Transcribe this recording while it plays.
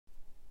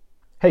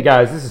Hey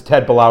guys, this is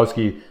Ted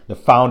Belowski, the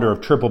founder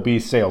of Triple B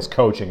Sales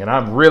Coaching, and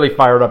I'm really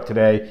fired up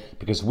today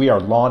because we are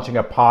launching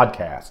a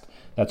podcast.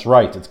 That's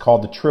right, it's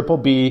called the Triple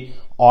B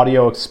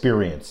Audio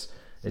Experience.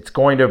 It's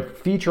going to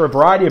feature a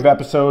variety of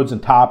episodes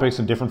and topics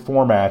in different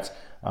formats,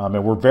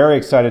 and we're very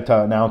excited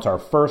to announce our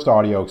first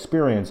audio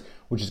experience,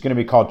 which is going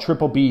to be called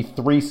Triple B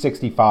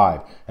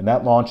 365, and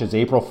that launches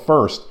April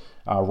 1st.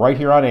 Right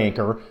here on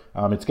Anchor.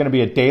 It's going to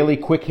be a daily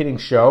quick-hitting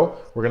show.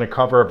 We're going to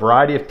cover a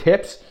variety of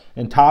tips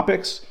and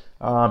topics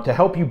to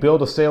help you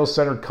build a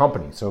sales-centered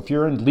company. So if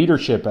you're in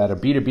leadership at a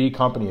B2B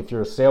company, if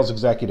you're a sales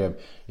executive,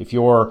 if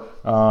you're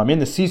in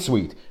the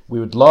C-suite, we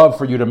would love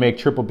for you to make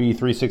Triple B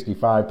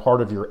 365 part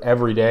of your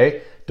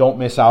everyday. Don't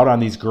miss out on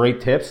these great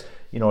tips.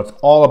 You know, it's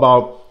all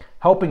about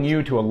helping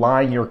you to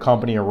align your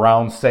company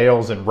around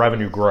sales and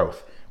revenue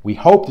growth. We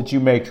hope that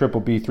you make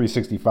Triple B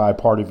 365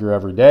 part of your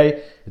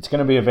everyday. It's going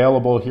to be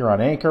available here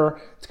on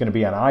Anchor. It's going to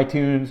be on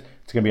iTunes.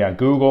 It's going to be on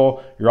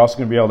Google. You're also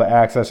going to be able to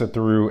access it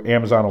through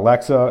Amazon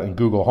Alexa and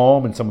Google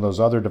Home and some of those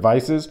other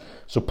devices.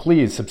 So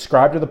please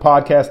subscribe to the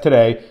podcast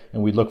today,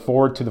 and we look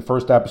forward to the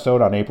first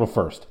episode on April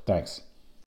 1st. Thanks.